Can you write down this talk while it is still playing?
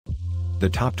The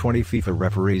top 20 FIFA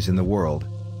referees in the world.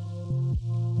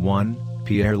 1.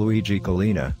 Pierluigi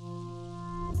Collina.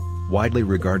 Widely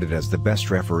regarded as the best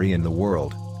referee in the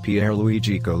world,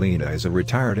 Pierluigi Collina is a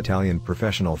retired Italian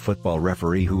professional football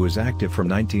referee who was active from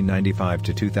 1995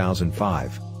 to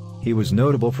 2005. He was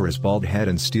notable for his bald head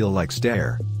and steel-like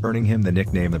stare, earning him the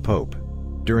nickname the Pope.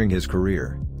 During his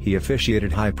career, he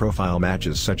officiated high-profile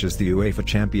matches such as the UEFA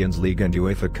Champions League and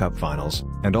UEFA Cup finals,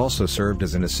 and also served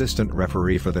as an assistant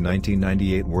referee for the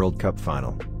 1998 World Cup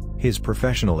final. His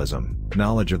professionalism,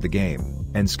 knowledge of the game,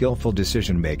 and skillful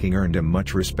decision-making earned him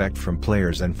much respect from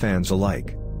players and fans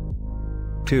alike.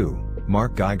 2.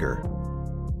 Mark Geiger.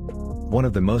 One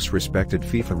of the most respected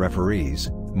FIFA referees,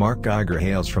 Mark Geiger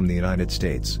hails from the United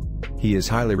States. He is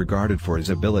highly regarded for his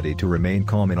ability to remain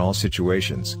calm in all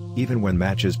situations, even when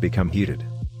matches become heated.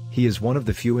 He is one of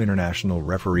the few international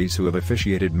referees who have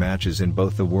officiated matches in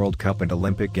both the World Cup and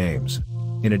Olympic Games.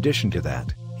 In addition to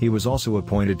that, he was also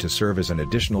appointed to serve as an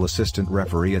additional assistant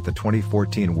referee at the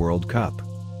 2014 World Cup.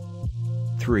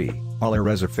 3.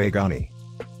 Alireza Faghani.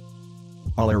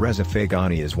 Alireza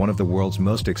Faghani is one of the world's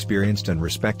most experienced and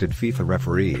respected FIFA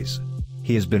referees.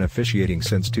 He has been officiating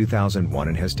since 2001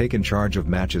 and has taken charge of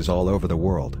matches all over the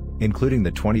world, including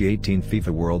the 2018 FIFA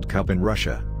World Cup in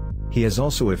Russia. He has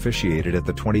also officiated at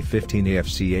the 2015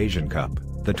 AFC Asian Cup,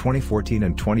 the 2014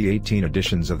 and 2018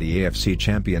 editions of the AFC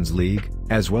Champions League,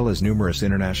 as well as numerous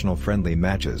international friendly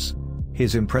matches.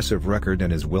 His impressive record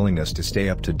and his willingness to stay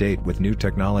up to date with new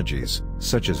technologies,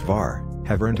 such as VAR,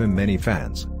 have earned him many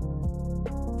fans.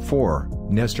 4.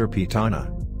 Nestor Pitana.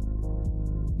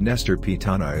 Nestor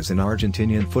Pitana is an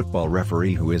Argentinian football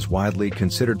referee who is widely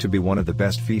considered to be one of the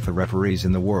best FIFA referees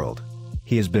in the world.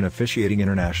 He has been officiating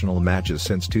international matches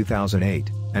since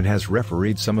 2008, and has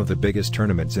refereed some of the biggest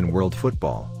tournaments in world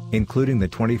football, including the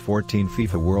 2014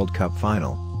 FIFA World Cup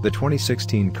final, the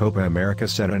 2016 Copa America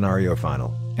Centenario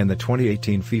final, and the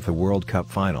 2018 FIFA World Cup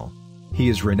final. He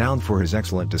is renowned for his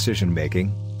excellent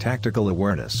decision-making, tactical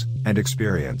awareness, and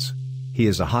experience. He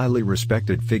is a highly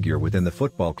respected figure within the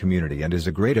football community and is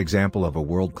a great example of a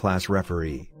world-class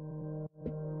referee.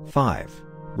 5.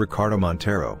 Ricardo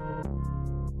Montero.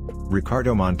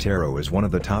 Ricardo Montero is one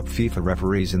of the top FIFA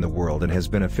referees in the world and has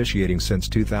been officiating since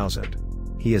 2000.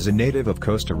 He is a native of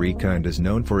Costa Rica and is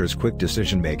known for his quick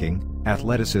decision-making,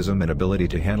 athleticism and ability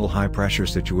to handle high-pressure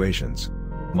situations.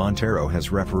 Montero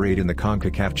has refereed in the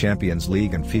CONCACAF Champions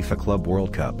League and FIFA Club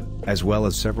World Cup, as well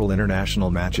as several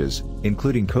international matches,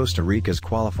 including Costa Rica's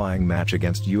qualifying match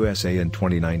against USA in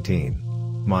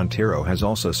 2019. Montero has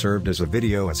also served as a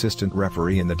video assistant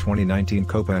referee in the 2019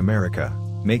 Copa America,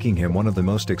 making him one of the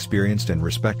most experienced and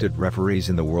respected referees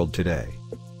in the world today.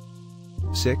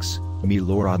 6.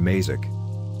 Milorad Mazic.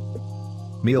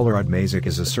 Milorad Mazic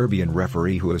is a Serbian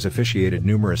referee who has officiated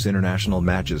numerous international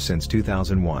matches since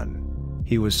 2001.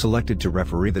 He was selected to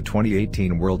referee the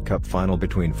 2018 World Cup final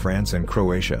between France and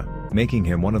Croatia, making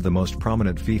him one of the most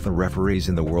prominent FIFA referees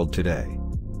in the world today.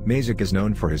 Mazic is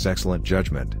known for his excellent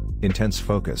judgment, intense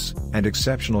focus, and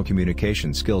exceptional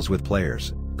communication skills with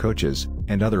players, coaches,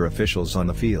 and other officials on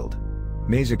the field.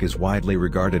 Mazic is widely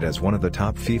regarded as one of the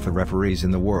top FIFA referees in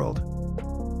the world.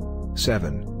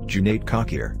 7. Cuneyt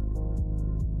Cakir.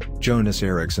 Jonas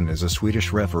Eriksson is a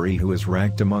Swedish referee who is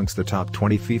ranked amongst the top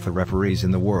 20 FIFA referees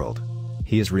in the world.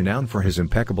 He is renowned for his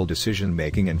impeccable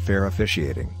decision-making and fair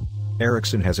officiating.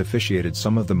 Eriksson has officiated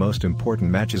some of the most important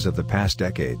matches of the past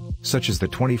decade, such as the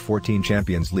 2014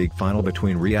 Champions League final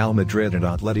between Real Madrid and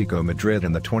Atletico Madrid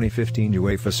and the 2015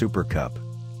 UEFA Super Cup.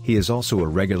 He is also a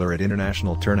regular at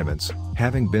international tournaments,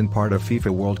 having been part of FIFA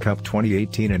World Cup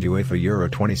 2018 and UEFA Euro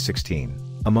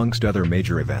 2016, amongst other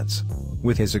major events.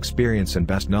 With his experience and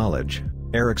best knowledge,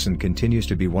 Eriksson continues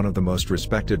to be one of the most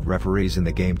respected referees in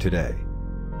the game today.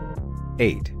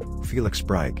 8. Felix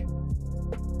Brych.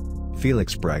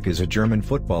 Felix Brych is a German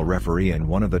football referee and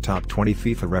one of the top 20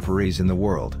 FIFA referees in the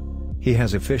world. He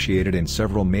has officiated in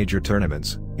several major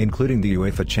tournaments, including the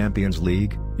UEFA Champions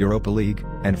League, Europa League,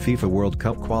 and FIFA World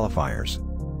Cup qualifiers.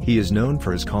 He is known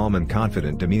for his calm and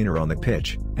confident demeanor on the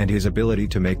pitch, and his ability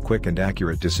to make quick and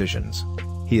accurate decisions.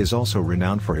 He is also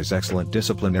renowned for his excellent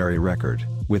disciplinary record,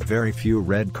 with very few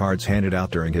red cards handed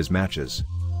out during his matches.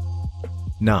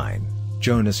 9.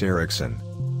 Jonas Eriksson.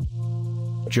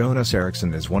 Jonas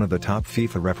Eriksson is one of the top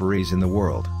FIFA referees in the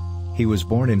world. He was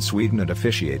born in Sweden and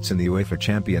officiates in the UEFA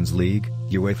Champions League,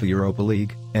 UEFA Europa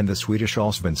League, and the Swedish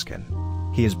Allsvenskan.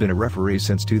 He has been a referee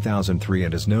since 2003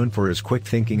 and is known for his quick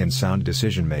thinking and sound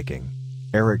decision-making.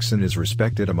 Eriksson is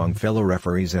respected among fellow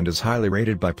referees and is highly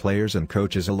rated by players and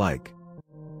coaches alike.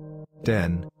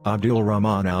 10.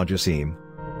 Abdulrahman Al Jassim.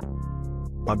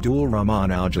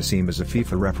 Abdulrahman Al Jassim is a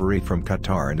FIFA referee from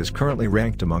Qatar and is currently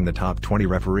ranked among the top 20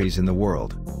 referees in the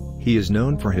world. He is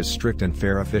known for his strict and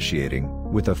fair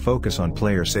officiating, with a focus on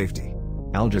player safety.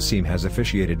 Al Jassim has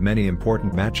officiated many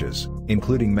important matches,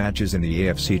 including matches in the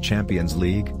AFC Champions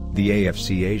League, the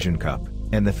AFC Asian Cup,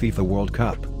 and the FIFA World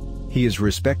Cup. He is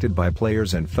respected by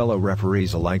players and fellow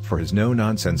referees alike for his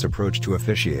no-nonsense approach to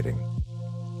officiating.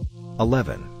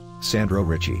 11. Sandro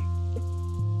Ricci.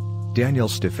 Daniel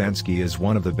Stefanski is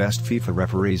one of the best FIFA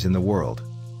referees in the world.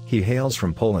 He hails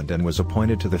from Poland and was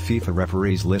appointed to the FIFA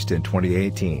referees list in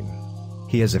 2018.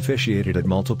 He has officiated at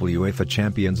multiple UEFA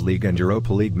Champions League and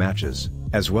Europa League matches,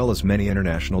 as well as many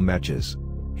international matches.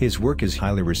 His work is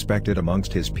highly respected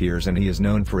amongst his peers and he is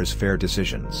known for his fair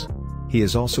decisions. He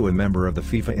is also a member of the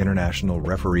FIFA International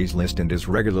Referees list and is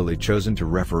regularly chosen to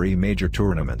referee major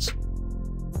tournaments.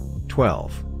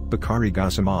 12. Bakary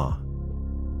Gassama.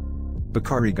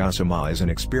 Bakary Gassama is an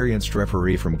experienced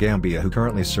referee from Gambia who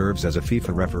currently serves as a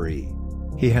FIFA referee.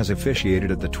 He has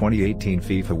officiated at the 2018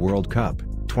 FIFA World Cup,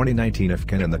 2019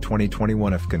 AFCON and the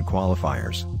 2021 AFCON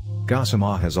qualifiers.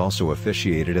 Gassama has also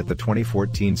officiated at the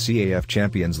 2014 CAF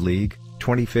Champions League,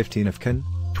 2015 AFCON,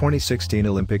 2016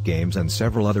 Olympic Games and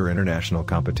several other international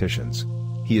competitions.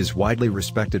 He is widely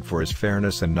respected for his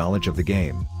fairness and knowledge of the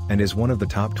game, and is one of the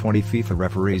top 20 FIFA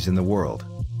referees in the world.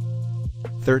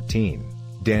 13.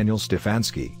 Daniel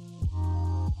Stefanski.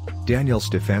 Daniel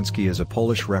Stefanski is a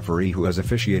Polish referee who has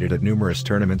officiated at numerous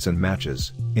tournaments and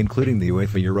matches, including the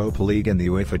UEFA Europa League and the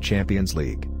UEFA Champions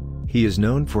League. He is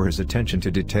known for his attention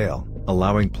to detail,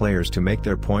 allowing players to make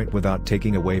their point without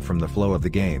taking away from the flow of the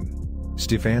game.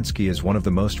 Stefanski is one of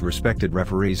the most respected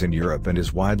referees in Europe and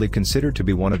is widely considered to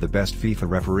be one of the best FIFA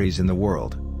referees in the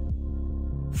world.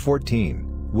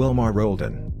 14. Wilmar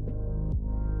Roldan.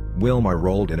 Wilmar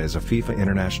Roldan is a FIFA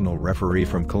international referee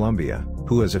from Colombia,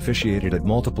 who has officiated at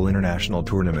multiple international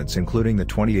tournaments including the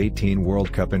 2018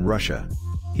 World Cup in Russia.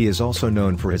 He is also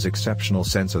known for his exceptional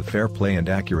sense of fair play and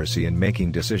accuracy in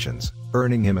making decisions,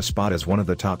 earning him a spot as one of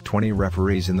the top 20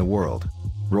 referees in the world.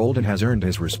 Roldan has earned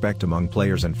his respect among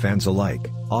players and fans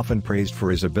alike, often praised for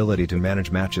his ability to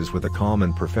manage matches with a calm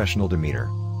and professional demeanor.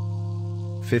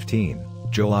 15.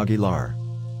 Joel Aguilar.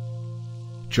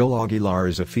 Joel Aguilar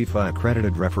is a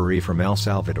FIFA-accredited referee from El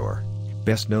Salvador,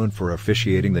 best known for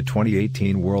officiating the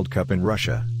 2018 World Cup in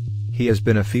Russia. He has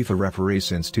been a FIFA referee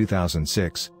since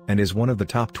 2006, and is one of the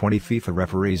top 20 FIFA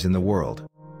referees in the world.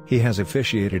 He has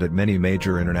officiated at many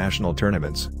major international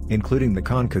tournaments, including the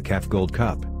CONCACAF Gold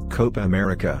Cup, Copa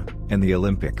America, and the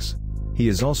Olympics. He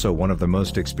is also one of the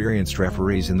most experienced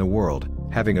referees in the world,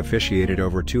 having officiated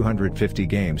over 250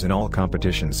 games in all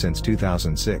competitions since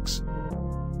 2006.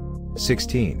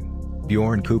 16.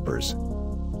 Bjorn Kuipers.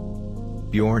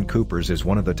 Bjorn Kuipers is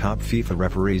one of the top FIFA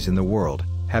referees in the world,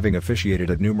 having officiated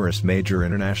at numerous major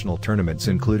international tournaments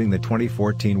including the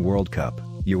 2014 World Cup,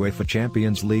 UEFA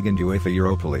Champions League and UEFA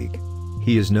Europa League.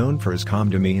 He is known for his calm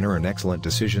demeanor and excellent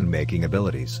decision-making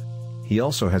abilities. He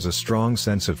also has a strong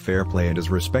sense of fair play and is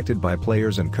respected by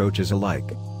players and coaches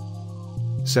alike.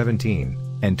 17.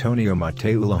 Antonio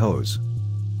Mateu Lahoz.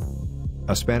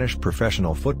 A Spanish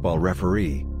professional football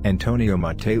referee, Antonio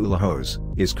Mateu Lahoz,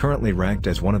 is currently ranked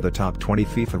as one of the top 20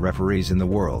 FIFA referees in the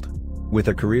world. With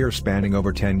a career spanning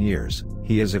over 10 years,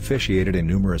 he has officiated in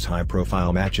numerous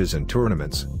high-profile matches and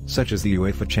tournaments, such as the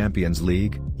UEFA Champions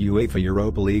League, UEFA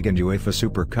Europa League and UEFA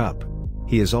Super Cup.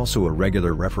 He is also a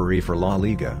regular referee for La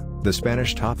Liga, the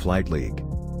Spanish top-flight league.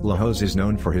 Lahoz is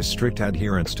known for his strict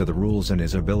adherence to the rules and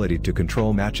his ability to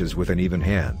control matches with an even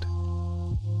hand.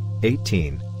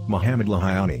 18. Mohamed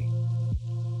Lahyani.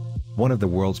 One of the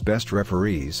world's best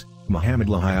referees, Mohamed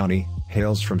Lahyani,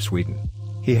 hails from Sweden.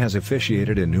 He has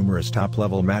officiated in numerous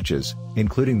top-level matches,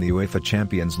 including the UEFA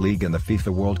Champions League and the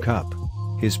FIFA World Cup.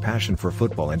 His passion for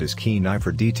football and his keen eye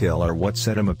for detail are what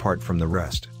set him apart from the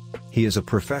rest. He is a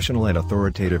professional and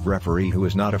authoritative referee who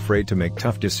is not afraid to make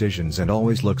tough decisions and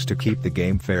always looks to keep the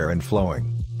game fair and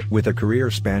flowing. With a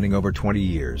career spanning over 20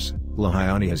 years,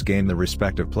 Lahyani has gained the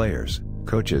respect of players,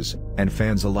 coaches, and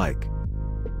fans alike.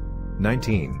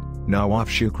 19. Nawaf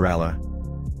Shukralla.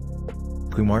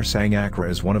 Kumar Sangakkara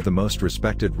is one of the most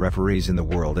respected referees in the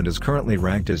world and is currently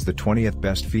ranked as the 20th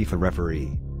best FIFA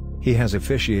referee. He has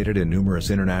officiated in numerous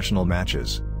international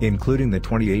matches, including the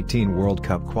 2018 World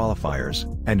Cup qualifiers,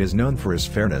 and is known for his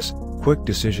fairness, quick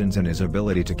decisions and his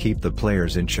ability to keep the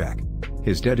players in check.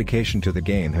 His dedication to the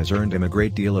game has earned him a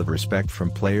great deal of respect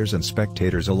from players and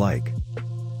spectators alike.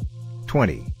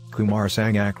 20. Kumar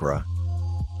Sangakkara.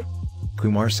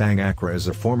 Kumar Sangakkara is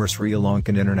a former Sri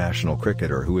Lankan international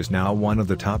cricketer who is now one of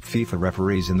the top FIFA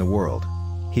referees in the world.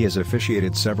 He has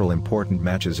officiated several important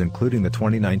matches including the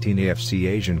 2019 AFC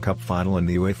Asian Cup final and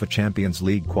the UEFA Champions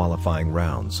League qualifying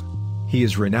rounds. He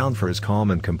is renowned for his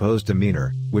calm and composed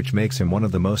demeanor, which makes him one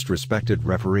of the most respected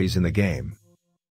referees in the game.